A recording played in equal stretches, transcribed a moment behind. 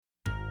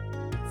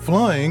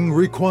Flying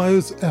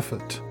requires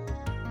effort.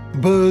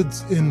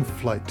 Birds in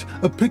flight,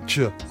 a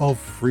picture of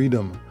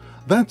freedom.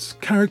 That's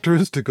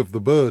characteristic of the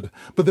bird,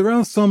 but there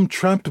are some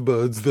trapped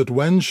birds that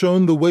when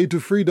shown the way to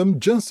freedom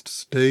just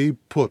stay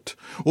put,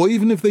 or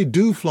even if they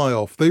do fly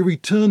off, they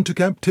return to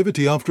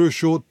captivity after a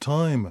short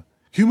time.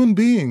 Human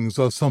beings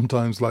are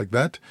sometimes like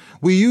that.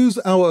 We use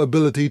our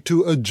ability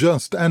to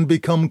adjust and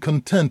become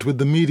content with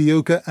the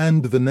mediocre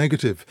and the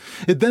negative.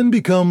 It then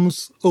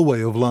becomes a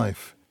way of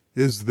life.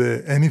 Is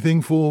there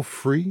anything for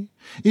free?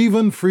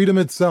 Even freedom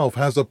itself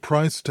has a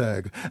price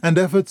tag, and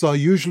efforts are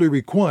usually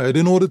required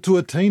in order to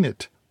attain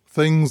it.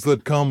 Things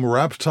that come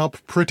wrapped up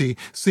pretty,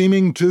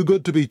 seeming too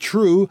good to be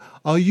true,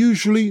 are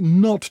usually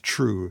not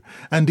true,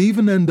 and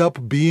even end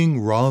up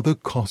being rather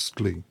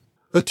costly.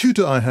 A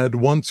tutor I had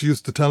once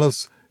used to tell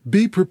us,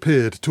 be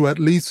prepared to at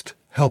least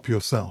help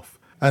yourself.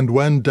 And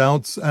when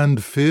doubts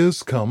and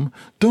fears come,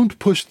 don't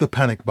push the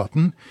panic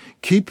button.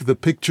 Keep the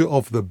picture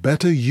of the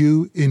better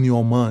you in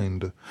your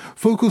mind.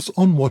 Focus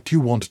on what you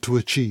want to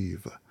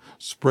achieve.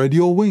 Spread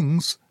your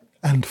wings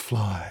and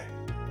fly.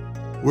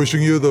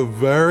 Wishing you the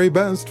very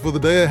best for the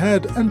day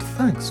ahead, and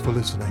thanks for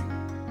listening.